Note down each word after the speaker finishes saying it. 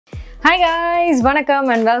Hi guys, vanakkam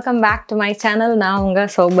and welcome back to my channel. நான் உங்க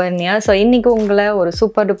Sowbaraniya. So இன்னைக்கு உங்களை ஒரு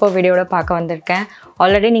சூப்பர் டூப்பர் வீடியோட பார்க்க வந்திருக்கேன்.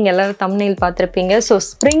 ஆல்ரெடி நீங்க எல்லாரும் thumbnail பார்த்திருப்பீங்க. So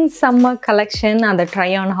spring summer collection அந்த try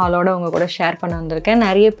on haul ஓட உங்க கூட ஷேர் பண்ண வந்திருக்கேன்.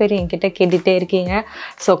 நிறைய பேர் என்கிட்ட கேட்டுட்டே இருக்கீங்க.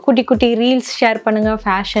 So குட்டி குட்டி reels ஷேர் பண்ணுங்க,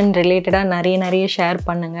 fashion ரிலேட்டடா நிறைய ஷேர்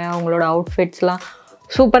பண்ணுங்க. உங்களோட outfitsலாம்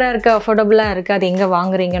சூப்பரா இருக்கு, அஃபோர்டபுளா இருக்கு, அது எங்க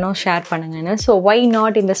வாங்குறீங்கனோ ஷேர் பண்ணுங்கன்னு. ஸோ வை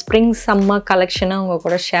நாட் இந்த ஸ்ப்ரிங் சம்மர் கலெக்ஷனை உங்க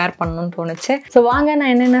கூட ஷேர் பண்ணணும்னு தோணுச்சு. ஸோ வாங்க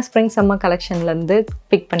நான் என்னென்ன ஸ்ப்ரிங் சம்மர் கலெக்ஷன்லேருந்து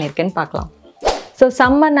பிக் பண்ணியிருக்கேன்னு பார்க்கலாம். ஸோ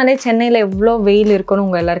சம்மர்னாலே சென்னையில் எவ்வளோ வெயில் இருக்குன்னு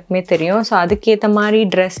உங்கள் எல்லாருக்குமே தெரியும். ஸோ அதுக்கேற்ற மாதிரி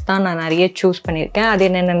ட்ரெஸ் தான் நான் நிறைய சூஸ் பண்ணியிருக்கேன். அது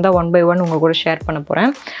என்னென்னு தான் 1 by 1 உங்கள் கூட ஷேர் பண்ண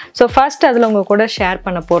போகிறேன். ஸோ ஃபர்ஸ்ட் அதில் உங்கள் கூட ஷேர்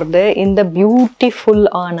பண்ண போகிறது இந்த பியூட்டிஃபுல்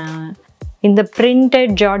ஆன இந்த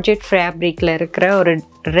பிரிண்டட் ஜார்ஜெட் ஃபேப்ரிக்கில் இருக்கிற ஒரு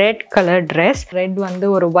ரெட் கலர் ட்ரெஸ். ரெட் வந்து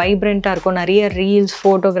ஒரு வைப்ரண்ட்டாக இருக்கும், நிறைய ரீல்ஸ்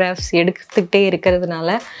ஃபோட்டோகிராஃப்ஸ் எடுத்துக்கிட்டே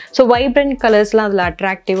இருக்கிறதுனால ஸோ வைப்ரண்ட் கலர்ஸ்லாம் அதில்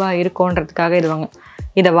அட்ராக்டிவாக இருக்கும்ன்றதுக்காக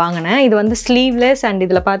இதை வாங்கினேன். இது வந்து ஸ்லீவ்லெஸ் அண்ட்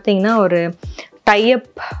இதில் பார்த்தீங்கன்னா ஒரு டைஅப்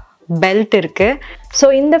பெல்ட் இருக்குது. ஸோ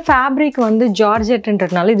இந்த ஃபேப்ரிக் வந்து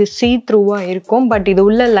ஜார்ஜெட்ன்றதுனால இது சீ த்ரூவாக இருக்கும். பட் இது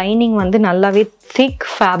உள்ள லைனிங் வந்து நல்லாவே திக்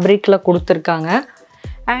ஃபேப்ரிக்கில் கொடுத்துருக்காங்க.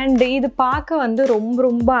 அண்ட் இது பார்க்க வந்து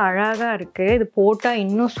ரொம்ப அழகாக இருக்குது. இது போட்டால்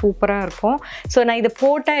இன்னும் சூப்பராக இருக்கும். ஸோ நான் இதை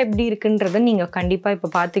போட்டால் எப்படி இருக்குன்றதை நீங்கள் கண்டிப்பாக இப்போ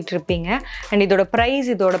பார்த்துட்டு இருப்பீங்க. அண்ட் இதோட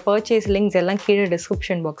ப்ரைஸ், இதோட பர்ச்சேஸ் லிங்க்ஸ் எல்லாம் கீழே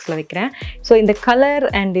டிஸ்கிரிப்ஷன் பாக்ஸில் வைக்கிறேன். ஸோ இந்த கலர்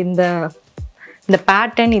அண்ட் இந்த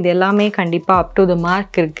பேட்டர்ன் இது எல்லாமே கண்டிப்பாக அப் டு த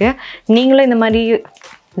மார்க் இருக்குது. நீங்களும் இந்த மாதிரி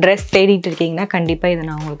ட்ரெஸ் தேடிட்டு இருக்கீங்கன்னா கண்டிப்பாக இதை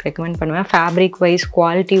நான் உங்களுக்கு ரெக்கமெண்ட் பண்ணுவேன். Fabric wise,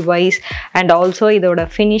 quality wise and also இதோட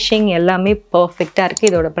ஃபினிஷிங் எல்லாமே பர்ஃபெக்டாக இருக்குது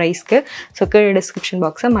இதோட ப்ரைஸ்க்கு. ஸோ கீழே டிஸ்கிரிப்ஷன்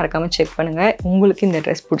பாக்ஸை மறக்காமல் செக் பண்ணுங்கள் உங்களுக்கு இந்த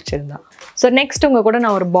ட்ரெஸ் பிடிச்சிருந்தா. ஸோ நெக்ஸ்ட் உங்கள் கூட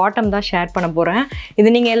நான் ஒரு பாட்டம் தான் ஷேர் பண்ண போகிறேன்.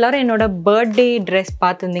 இது நீங்கள் எல்லோரும் என்னோட பர்த்டே ட்ரெஸ்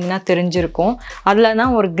பார்த்துருந்தீங்கன்னா தெரிஞ்சிருக்கும். அதில்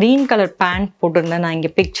நான் ஒரு க்ரீன் கலர் பேண்ட் போட்டிருந்தேன். நான்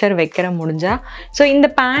இங்கே பிக்சர் வைக்கிறேன் முடிஞ்சா. ஸோ இந்த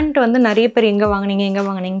பேண்ட் வந்து நிறைய பேர் எங்கே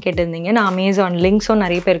வாங்கினீங்கன்னு கேட்டிருந்தீங்க. நான் அமேசான் லிங்க்ஸும்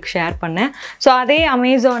நிறைய பேருக்கு ஷேர் பண்ணேன். ஸோ அதே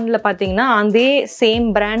அமேசானில் பார்த்தீங்கன்னா அதே சேம்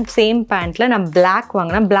பிராண்ட் சேம் பேண்ட்டில் நான் பிளாக்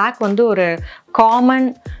வாங்கினேன். பிளாக் வந்து ஒரு காமன்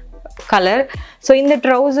கலர். ஸோ இந்த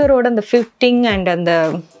ட்ரௌசரோட அந்த ஃபிட்டிங் அண்ட்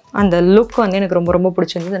அந்த லுக் வந்து எனக்கு ரொம்ப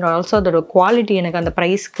பிடிச்சிருந்தது. அண்ட் ஆல்சோ அதோட குவாலிட்டி எனக்கு அந்த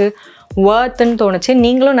ப்ரைஸ்க்கு வர்த்துன்னு தோணுச்சு.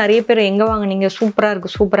 நீங்களும் நிறைய பேர் எங்கே வாங்கினீங்க, சூப்பராக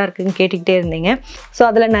இருக்குன்னு கேட்டுக்கிட்டே இருந்தீங்க. ஸோ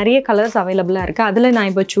அதில் நிறைய கலர்ஸ் அவைலபிளாக இருக்குது. அதில் நான்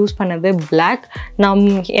இப்போ சூஸ் பண்ணது பிளாக்.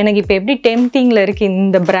 எனக்கு இப்போ எப்படி டெம்ப்டிங்கில் இருக்குது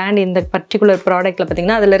இந்த பிராண்ட், இந்த பர்டிகுலர் ப்ராடக்ட்டில்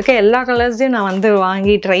பார்த்தீங்கன்னா அதில் இருக்க எல்லா கலர்ஸையும் நான் வந்து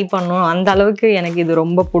வாங்கி ட்ரை பண்ணணும். அந்த அளவுக்கு எனக்கு இது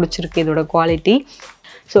ரொம்ப பிடிச்சிருக்கு இதோட குவாலிட்டி.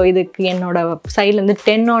 ஸோ இதுக்கு என்னோடய சைட்லேருந்து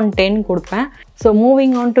 10 on 10 கொடுப்பேன். So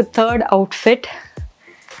moving on to third outfit.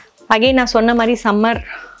 Again நான் சொன்ன மாதிரி சம்மர்,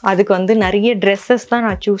 அதுக்கு வந்து நிறைய ட்ரெஸ்ஸஸ் தான்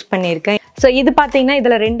நான் சூஸ் பண்ணியிருக்கேன். ஸோ இது பார்த்தீங்கன்னா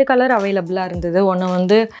இதில் 2 கலர் அவைலபிளாக இருந்தது. ஒன்று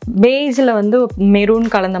வந்து பேஸில் வந்து மெரூன்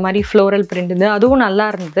கலந்த மாதிரி ஃப்ளோரல் பிரிண்ட் இருந்தது, அதுவும் நல்லா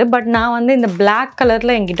இருந்தது. பட் நான் வந்து இந்த பிளாக்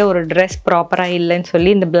கலரில் என்கிட்ட ஒரு ட்ரெஸ் ப்ராப்பராக இல்லைன்னு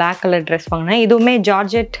சொல்லி இந்த பிளாக் கலர் ட்ரெஸ் வாங்கினேன். இதுவுமே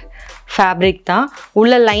ஜார்ஜெட் ஃபேப்ரிக் தான்,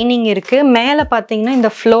 உள்ள லைனிங் இருக்குது. மேலே பார்த்தீங்கன்னா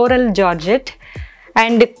இந்த ஃப்ளோரல் ஜார்ஜெட்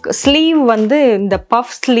அண்ட் ஸ்லீவ் வந்து இந்த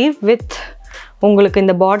பஃப் ஸ்லீவ் வித் உங்களுக்கு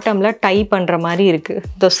இந்த பாட்டமில் டை பண்ணுற மாதிரி இருக்குது.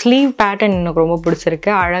 இந்த ஸ்லீவ் பேட்டர்ன் எனக்கு ரொம்ப பிடிச்சிருக்கு.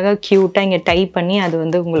 அழகாக க்யூட்டாக இங்கே டை பண்ணி அது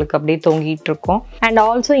வந்து உங்களுக்கு அப்படியே தொங்கிட்டு இருக்கும். அண்ட்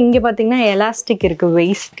ஆல்சோ இங்கே பார்த்தீங்கன்னா எலாஸ்டிக் இருக்குது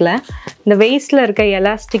வெயிஸ்ட்டில். இந்த வெயிஸ்ட்டில் இருக்க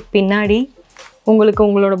எலாஸ்டிக் பின்னாடி உங்களுக்கு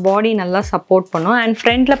உங்களோட பாடி நல்லா சப்போர்ட் பண்ணும். அண்ட்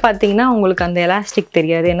ஃப்ரண்ட்டில் பார்த்தீங்கன்னா உங்களுக்கு அந்த எலாஸ்டிக்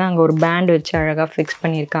தெரியாது, ஏன்னா அங்கே ஒரு பேண்ட் வச்சு அழகாக ஃபிக்ஸ்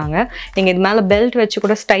பண்ணியிருக்காங்க. நீங்கள் இது மேலே பெல்ட் வச்சு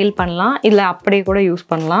கூட ஸ்டைல் பண்ணலாம், இல்லை அப்படியே கூட யூஸ்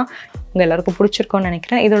பண்ணலாம். உங்கள் எல்லாருக்கும் பிடிச்சிருக்கோன்னு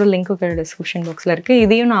நினைக்கிறேன். இதோட லிங்க்கு டிஸ்கிரிப்ஷன் பாக்ஸில் இருக்குது.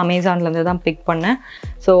 இதையும் நான் அமேசான்லேருந்து தான் பிக் பண்ணேன்.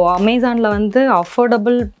 ஸோ அமேசானில் வந்து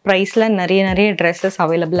அஃபோர்டபுள் ப்ரைஸில் நிறைய ட்ரெஸ்ஸஸ்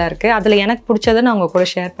அவைலபிளாக இருக்குது. அதில் எனக்கு பிடிச்சதை நான் உங்கள் கூட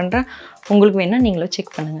ஷேர் பண்ணுறேன். உங்களுக்கு வேணால் நீங்களும்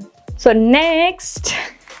செக் பண்ணுங்கள். ஸோ நெக்ஸ்ட்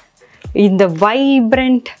இந்த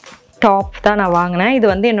வைப்ரண்ட் டாப் தான் நான் வாங்கினேன். இது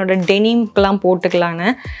வந்து என்னோட டெனிம்க்கெலாம் போட்டுக்கலான்னு.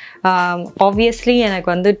 ஆப்வியஸ்லி எனக்கு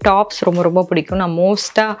வந்து டாப்ஸ் ரொம்ப பிடிக்கும். நான்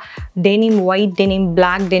மோஸ்ட்டாக denim, white denim,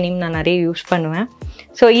 black denim நான் நிறைய யூஸ் பண்ணுவேன்.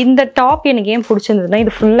 ஸோ இந்த டாப் எனக்கு ஏன் பிடிச்சிருந்ததுன்னா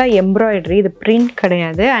இது ஃபுல்லாக எம்ப்ராய்டரி, இது பிரிண்ட்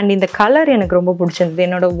கிடையாது. அண்ட் இந்த கலர் எனக்கு ரொம்ப பிடிச்சிருந்தது.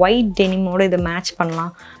 என்னோடய ஒயிட் டெனிமோடு இதை மேட்ச்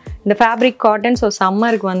பண்ணலாம். இந்த ஃபேப்ரிக் காட்டன். ஸோ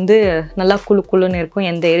சம்மருக்கு வந்து நல்லா குளுன்னு இருக்கும்,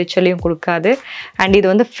 எந்த எரிச்சலையும் கொடுக்காது. அண்ட் இது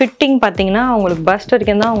வந்து ஃபிட்டிங் பார்த்தீங்கன்னா உங்களுக்கு பஸ்ட்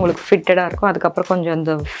வரைக்கும் தான் உங்களுக்கு ஃபிட்டடாக இருக்கும். அதுக்கப்புறம் கொஞ்சம்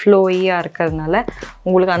அந்த ஃப்ளோயியாக இருக்கிறதுனால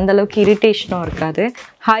உங்களுக்கு அந்தளவுக்கு இரிட்டேஷனும் இருக்காது.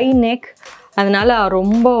 ஹை நெக், அதனால்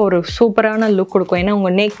ரொம்ப ஒரு சூப்பரான லுக் கொடுக்கும். ஏன்னா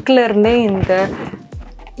உங்கள் நெக்லேருந்தே இந்த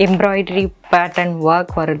எம்ப்ராய்டரி பேட்டர்ன்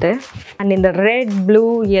ஒர்க் வருது. அண்ட் இந்த ரெட், ப்ளூ,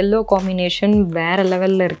 எல்லோ காம்பினேஷன் வேறு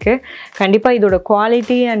லெவலில் இருக்குது. கண்டிப்பாக இதோட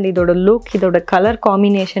குவாலிட்டி அண்ட் இதோட லுக், இதோட கலர்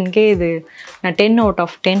காம்பினேஷனுக்கே இது நான் 10 out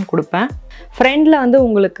of 10 கொடுப்பேன். ஃப்ரண்டில் வந்து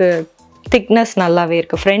உங்களுக்கு திக்னஸ் நல்லாவே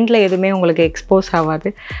இருக்குது. ஃப்ரண்டில் எதுவுமே உங்களுக்கு எக்ஸ்போஸ் ஆகாது.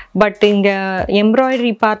 பட் இங்கே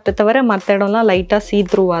எம்ப்ராய்டரி பார்ட்டை தவிர மற்ற இடம்லாம் லைட்டாக சீ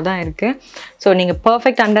த்ரூவாக தான் இருக்குது. ஸோ நீங்கள்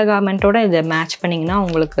பர்ஃபெக்ட் அண்டர் கார்மெண்ட்டோட இதை மேட்ச் பண்ணிங்கன்னா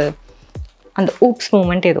உங்களுக்கு அந்த ஊப்ஸ்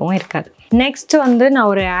மூமெண்ட் எதுவும் இருக்காது. நெக்ஸ்ட் வந்து நான்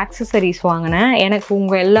ஒரு ஆக்சசரிஸ் வாங்கினேன். எனக்கு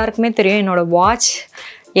உங்கள் எல்லாருக்குமே தெரியும் என்னோடய வாட்ச்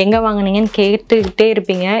எங்கே வாங்கினீங்கன்னு கேட்டுக்கிட்டே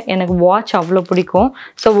இருப்பீங்க. எனக்கு வாட்ச் அவ்வளோ பிடிக்கும்.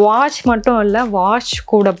 ஸோ வாட்ச் மட்டும் இல்லை, வாட்ச்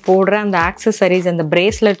கூட போடுற அந்த ஆக்சசரிஸ், அந்த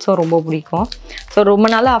பிரேஸ்லெட்ஸும் ரொம்ப பிடிக்கும். ஸோ ரொம்ப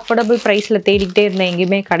நாள் அஃபோர்டபுள் ப்ரைஸில் தேடிக்கிட்டே இருந்தேன்,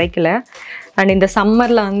 எங்கேயுமே கிடைக்கல. அண்ட் இந்த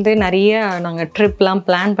சம்மரில் வந்து நிறைய நாங்கள் ட்ரிப்லாம்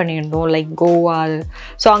பிளான் பண்ணியிருந்தோம், லைக் கோவா.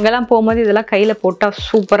 ஸோ அங்கெல்லாம் போகும்போது இதெல்லாம் கையில் போட்டால்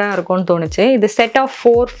சூப்பராக இருக்கும்னு தோணுச்சு. இது செட் ஆஃப்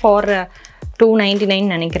 4 ஃபார் $299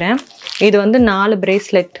 நினைக்கிறேன். இது வந்து 4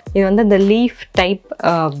 பிரேஸ்லெட். இது வந்து இந்த லீஃப் டைப்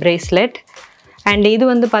பிரேஸ்லெட். அண்ட் இது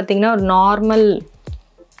வந்து பார்த்திங்கன்னா ஒரு நார்மல்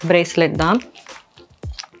பிரேஸ்லெட் தான்.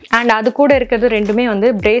 அண்ட் அது கூட இருக்கிறது ரெண்டுமே வந்து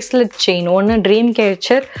பிரேஸ்லெட் செயின். ஒன்று ட்ரீம்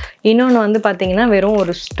கேச்சர், இன்னொன்று வந்து பார்த்திங்கன்னா வெறும்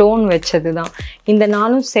ஒரு ஸ்டோன் வச்சது தான். இந்த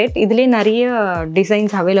 4 செட். இதுலேயே நிறைய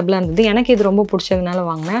டிசைன்ஸ் அவைலபிளாக இருந்தது. எனக்கு இது ரொம்ப பிடிச்சதுனால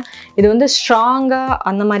வாங்கினேன். இது வந்து ஸ்ட்ராங்காக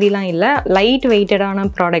அந்த மாதிரிலாம் இல்லை, லைட் வெயிட்டடான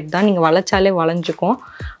ப்ராடக்ட் தான். நீங்கள் வளைச்சாலே வளைஞ்சிக்கும்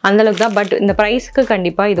அந்தளவுக்கு தான். பட் இந்த ப்ரைஸுக்கு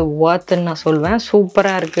கண்டிப்பாக இது ஒர்த்துன்னு நான் சொல்வேன்.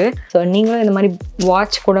 சூப்பராக இருக்குது. ஸோ நீங்களும் இந்த மாதிரி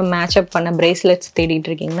வாட்ச் கூட மேட்சப் பண்ண பிரேஸ்லெட்ஸ் தேடிட்டு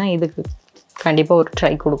இருக்கீங்கன்னா இதுக்கு கண்டிப்பாக ஒரு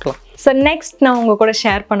ட்ரை கொடுக்கலாம். ஸோ நெக்ஸ்ட் நான் உங்கள் கூட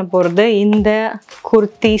ஷேர் பண்ண போகிறது இந்த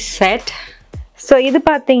குர்த்தி செட். ஸோ இது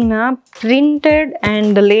பார்த்தீங்கன்னா பிரிண்டட்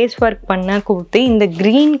அண்ட் லேஸ் ஒர்க் பண்ண குர்த்தி. இந்த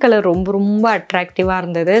க்ரீன் கலர் ரொம்ப ரொம்ப அட்ராக்டிவாக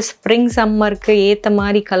இருந்தது. ஸ்ப்ரிங் சம்மருக்கு ஏற்ற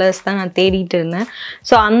மாதிரி கலர்ஸ் தான் நான் தேடிட்டு இருந்தேன்.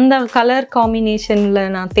 ஸோ அந்த கலர் காம்பினேஷனில்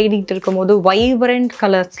நான் தேடிட்டு இருக்கும் போது வைப்ரண்ட்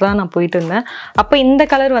கலர்ஸ்லாம் நான் போயிட்டு இருந்தேன். அப்போ இந்த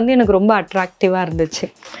கலர் வந்து எனக்கு ரொம்ப அட்ராக்டிவாக இருந்துச்சு.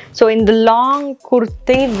 ஸோ இந்த லாங்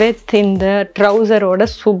குர்த்தி வித் இந்த ட்ரௌசரோட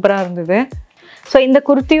சூப்பராக இருந்தது. ஸோ இந்த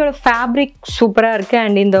குர்த்தியோட ஃபேப்ரிக் சூப்பராக இருக்குது.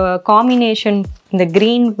 அண்ட் இந்த காம்பினேஷன், இந்த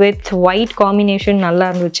க்ரீன் வித் ஒயிட் காம்பினேஷன் நல்லா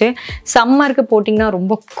இருந்துச்சு. சம்மருக்கு போட்டிங்கன்னா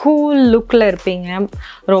ரொம்ப கூல் லுக்கில் இருப்பீங்க.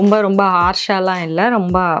 ரொம்ப ரொம்ப ஹார்ஷாலாம் இல்லை,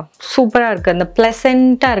 ரொம்ப சூப்பராக இருக்குது. அந்த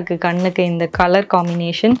ப்ளசண்ட்டாக இருக்குது கண்ணுக்கு இந்த கலர்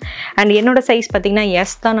காம்பினேஷன். அண்ட் என்னோடய சைஸ் பார்த்திங்கன்னா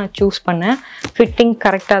எஸ் தான் நான் சூஸ் பண்ணேன். ஃபிட்டிங்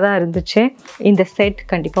கரெக்டாக தான் இருந்துச்சு. இந்த செட்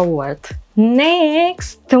கண்டிப்பாக ஒர்த்.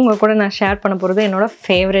 நெக்ஸ்ட் உங்கள் கூட நான் ஷேர் பண்ண போகிறது என்னோடய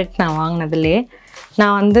ஃபேவரெட். நான் வாங்கினதுலே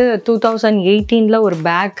நான் வந்து 2018 ஒரு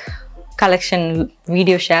பேக் கலெக்ஷன்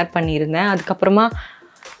வீடியோ ஷேர் பண்ணியிருந்தேன். அதுக்கப்புறமா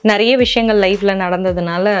நிறைய விஷயங்கள் லைஃப்பில்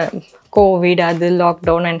நடந்ததுனால, கோவிட், அது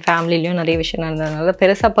லாக்டவுன் அண்ட் ஃபேமிலிலையும் நிறைய விஷயம் நடந்ததுனால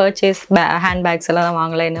பெருசாக பர்ச்சேஸ் ஹேண்ட்பேக்ஸ் எல்லாம் தான்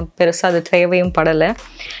வாங்கலை. என்ன பெருசாக அது தேவையும் படலை.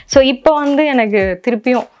 ஸோ இப்போ வந்து எனக்கு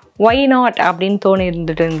திருப்பியும் ஒய் நாட் அப்படின்னு தோணி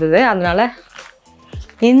இருந்தது. அதனால்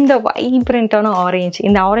இந்த வைப்ரண்ட்டான ஆரேஞ்ச்,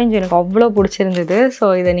 இந்த ஆரேஞ்ச் எனக்கு அவ்வளோ பிடிச்சிருந்தது. ஸோ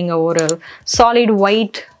இதை நீங்கள் ஒரு சாலிட்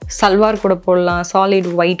ஒயிட் சல்வார் கூட போடலாம், சாலிட்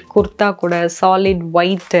ஒயிட் குர்த்தா கூட, solid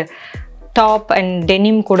white top and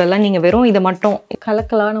denim கூடலாம் நீங்கள் வெறும் இதை மட்டும்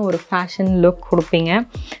கலக்கலான ஒரு ஃபேஷன் லுக் கொடுப்பீங்க.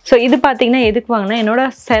 ஸோ இது பார்த்தீங்கன்னா எதுக்கு வாங்கினா,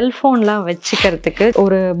 என்னோடய செல்ஃபோன்லாம் வச்சுக்கிறதுக்கு.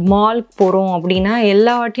 ஒரு மால்க்கு போகிறோம் அப்படின்னா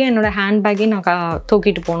எல்லா வாட்டியும் என்னோடய ஹேண்ட்பேக்கையும் நான்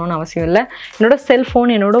தூக்கிட்டு போகணுன்னு அவசியம் இல்லை. என்னோடய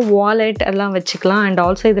செல்ஃபோன், என்னோடய வாலெட் எல்லாம் வச்சுக்கலாம். அண்ட்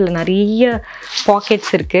ஆல்சோ இதில் நிறைய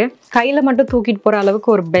பாக்கெட்ஸ் இருக்குது. கையில் மட்டும் தூக்கிட்டு போகிற அளவுக்கு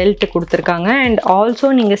ஒரு பெல்ட் கொடுத்துருக்காங்க. அண்ட் ஆல்சோ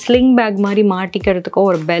நீங்கள் ஸ்லிங் பேக் மாதிரி மாட்டிக்கிறதுக்கும்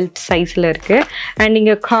ஒரு பெல்ட் சைஸில் இருக்குது. அண்ட்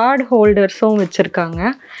இங்கே கார்டு ஹோல்டர்ஸும் வச்சுருக்காங்க.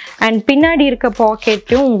 அண்ட் பின்னாடி இருக்க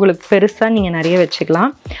பாக்கெட்டும் உங்களுக்கு பெருசாக நீங்கள் நிறைய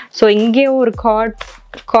வச்சுக்கலாம். ஸோ இங்கேயும் ஒரு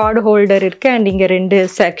கார்டு ஹோல்டர் இருக்குது. அண்ட் இங்கே 2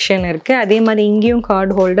 செக்ஷன் இருக்குது. அதே மாதிரி இங்கேயும்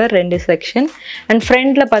கார்டு ஹோல்டர் 2 செக்ஷன். அண்ட்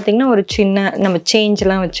ஃப்ரண்டில் பார்த்திங்கன்னா ஒரு சின்ன நம்ம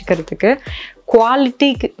சேஞ்செலாம் வச்சுக்கிறதுக்கு.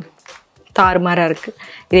 குவாலிட்டிக்கு தாறுமாறாக இருக்குது.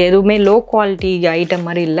 இது எதுவுமே லோ குவாலிட்டி ஐட்டம்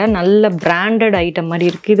மாதிரி இல்லை, நல்ல பிராண்டட் ஐட்டம் மாதிரி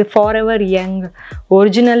இருக்குது. இது for ever young,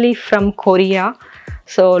 originally from Korea.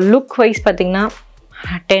 So look wise பார்த்திங்கன்னா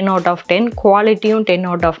 10 out of 10. குவாலிட்டியும் 10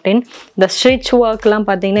 out of 10. இந்த ஸ்டிச் ஒர்க்லாம்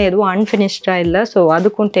பார்த்திங்கன்னா எதுவும் அன்ஃபினிஷ்டாக இல்லை. ஸோ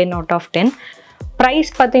அதுக்கும் 10 out of 10.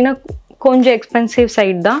 ப்ரைஸ் பார்த்திங்கன்னா கொஞ்சம் எக்ஸ்பென்சிவ்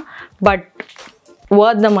சைட் தான், பட்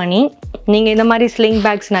worth the money. நீங்கள் இந்த மாதிரி ஸ்லிங்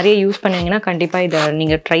பேக்ஸ் நிறைய யூஸ் பண்ணுவீங்கன்னா கண்டிப்பாக இதை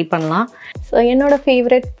நீங்கள் ட்ரை பண்ணலாம். ஸோ என்னோடய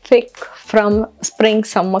favourite big from spring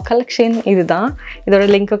summer collection இது தான். இதோட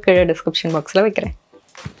லிங்க்கு கீழே டிஸ்கிரிப்ஷன் பாக்ஸில் வைக்கிறேன்.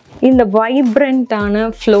 இந்த வைப்ரண்ட்டான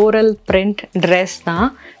ஃப்ளோரல் பிரிண்ட் ட்ரெஸ் தான்.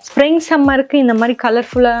 ஸ்ப்ரிங் சம்மருக்கு இந்த மாதிரி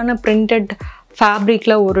கலர்ஃபுல்லான பிரிண்டட்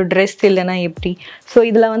ஃபேப்ரிக்கில் ஒரு ட்ரெஸ் இல்லைன்னா எப்படி? ஸோ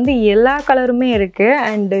இதில் வந்து எல்லா கலருமே இருக்குது.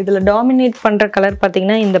 அண்ட் இதில் டாமினேட் பண்ணுற கலர்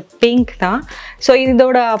பார்த்திங்கன்னா இந்த பிங்க் தான். ஸோ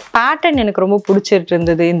இதோட பேட்டர்ன் எனக்கு ரொம்ப பிடிச்சிட்டு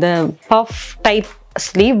இருந்தது. இந்த puff type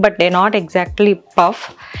sleeve, but not exactly puff.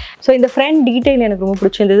 So இந்த ஃப்ரண்ட் டீட்டெயில் எனக்கு ரொம்ப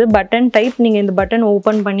பிடிச்சிருந்தது. பட்டன் டைப், நீங்கள் இந்த பட்டன்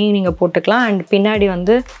ஓப்பன் பண்ணி நீங்கள் போட்டுக்கலாம். அண்ட்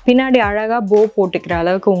பின்னாடி அழகாக போ போட்டுக்கிற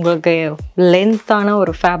அளவுக்கு உங்களுக்கு லென்த்தான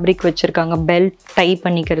ஒரு ஃபேப்ரிக் வச்சுருக்காங்க பெல்ட் டைப்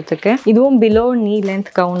பண்ணிக்கிறதுக்கு. இதுவும் பிலோ நீ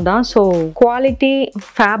லென்த் கவுன் தான். ஸோ குவாலிட்டி,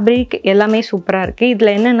 ஃபேப்ரிக் எல்லாமே சூப்பராக இருக்குது.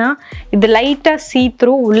 இதில் என்னென்னா, இது லைட்டாக சீ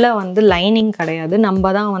த்ரூ, உள்ளே வந்து லைனிங் கிடையாது.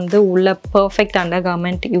 நம்ம தான் வந்து உள்ளே பர்ஃபெக்ட் அண்டர்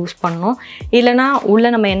கார்மெண்ட் யூஸ் பண்ணோம். இல்லைனா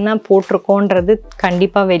உள்ளே நம்ம என்ன போட்டிருக்கோன்றது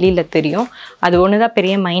கண்டிப்பாக வெளியில் தெரியும். அது ஒன்று தான்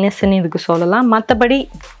பெரிய மைனஸ்ன்னு இதுக்கு சொல்லலாம். மற்றபடி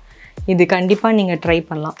இது கண்டிப்பாக நீங்கள் ட்ரை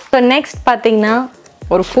பண்ணலாம். ஸோ நெக்ஸ்ட் பார்த்தீங்கன்னா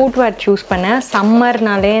ஒரு ஃபுட்வேர் சூஸ் பண்ணேன்.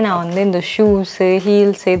 சம்மர்னாலே நான் வந்து இந்த ஷூஸு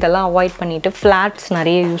ஹீல்ஸு இதெல்லாம் அவாய்ட் பண்ணிவிட்டு ஃப்ளாட்ஸ்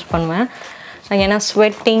நிறைய யூஸ் பண்ணுவேன். ஏன்னா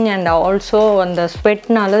ஸ்வெட்டிங் அண்ட் ஆல்சோ அந்த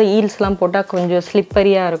ஸ்வெட்னால ஹீல்ஸ்லாம் போட்டால் கொஞ்சம்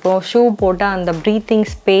ஸ்லிப்பரியாக இருக்கும். ஷூ போட்டால் அந்த ப்ரீத்திங்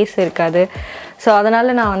ஸ்பேஸ் இருக்காது. ஸோ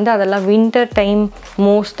அதனால் நான் வந்து அதெல்லாம் வின்டர் டைம்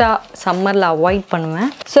மோஸ்ட்டாக சம்மரில் அவாய்ட்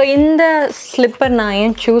பண்ணுவேன். ஸோ இந்த ஸ்லிப்பர் நான்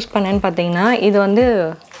ஏன் சூஸ் பண்ணேன்னு பார்த்தீங்கன்னா, இது வந்து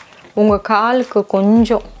உங்கள் காலுக்கு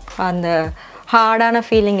கொஞ்சம் அந்த ஹார்டான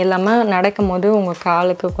ஃபீலிங் இல்லாமல் நடக்கும் போது உங்கள்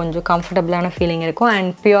காலுக்கு கொஞ்சம் கம்ஃபர்டபுளான ஃபீலிங் இருக்கும்.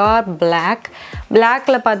 அண்ட் பியூர்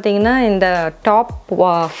பிளாக்கில் பார்த்தீங்கன்னா இந்த டாப்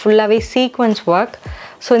ஃபுல்லாகவே சீக்வன்ஸ் ஒர்க்.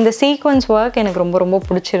 ஸோ இந்த சீக்வன்ஸ் ஒர்க் எனக்கு ரொம்ப ரொம்ப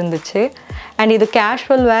பிடிச்சிருந்துச்சு. அண்ட் இது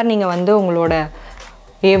கேஷுவல் வேர் நீங்கள் வந்து உங்களோட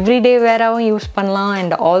எவ்ரிடே வேராகவும் யூஸ் பண்ணலாம்.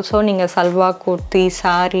 அண்ட் ஆல்சோ நீங்கள் சல்வார் குர்த்தி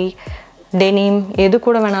சாரி டெனிம் எது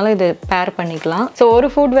கூட வேணாலும் இது பேர் பண்ணிக்கலாம். ஸோ ஒரு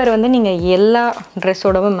ஃபுட்வேர் வந்து நீங்கள் எல்லா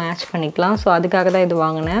ட்ரெஸ்ஸோடவும் மேட்ச் பண்ணிக்கலாம். ஸோ அதுக்காக தான் இது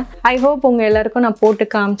வாங்கினேன். ஐ ஹோப் உங்கள் எல்லாருக்கும் நான் போட்டு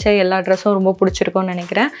காமிச்ச எல்லா ட்ரெஸ்ஸும் ரொம்ப பிடிச்சிருக்கும்னு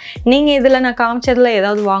நினைக்கிறேன். நீங்கள் இதில் நான் காமிச்சதில்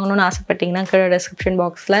ஏதாவது வாங்கணும்னு ஆசைப்பட்டீங்கன்னா கீழே டிஸ்கிரிப்ஷன்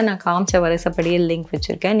பாக்ஸில் நான் காமிச்ச வரிசைப்படியே லிங்க்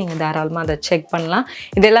வச்சுருக்கேன். நீங்கள் தாராளமாக அதை செக் பண்ணலாம்.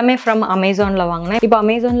 இது எல்லாமே ஃப்ரம் அமேசானில் வாங்கினேன். இப்போ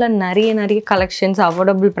அமேசானில் நிறைய கலெக்ஷன்ஸ்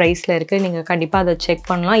அஃபோர்டபுள் ப்ரைஸில் இருக்குது. நீங்கள் கண்டிப்பாக அதை செக்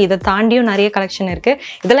பண்ணலாம். இதை தாண்டியும் நிறைய கலெக்ஷன் இருக்குது.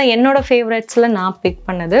 இதெல்லாம் என்னோடய ஃபேவரட்ஸில் நான் பிக்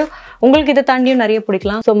பண்ணது. உங்களுக்கு இதை தாண்டியும் நிறைய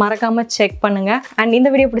பிடிக்கலாம். ஸோ மறக்காமல் செக் பண்ணுங்கள். அண்ட் இந்த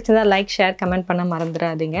வீடியோ பிடிச்சதா லைக் ஷேர் கமெண்ட் பண்ண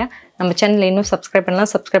மறந்துடாதீங்க. நம்ம சேனலில் இன்னும் சப்ஸ்கிரைப்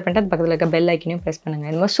பண்ணலாம். சப்ஸ்கிரைப் பண்ணிட்டு அது பக்கத்தில் இருக்க பெல் ஐக்கனையும் ப்ரெஸ்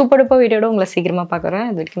பண்ணுங்கள். இந்த மாதிரி சூப்பர் டூப்பர் வீடியோட உங்களை சீக்கிரமாக பார்க்குறேன்.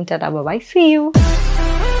 அது வரைக்கும் டாடா பை. See you.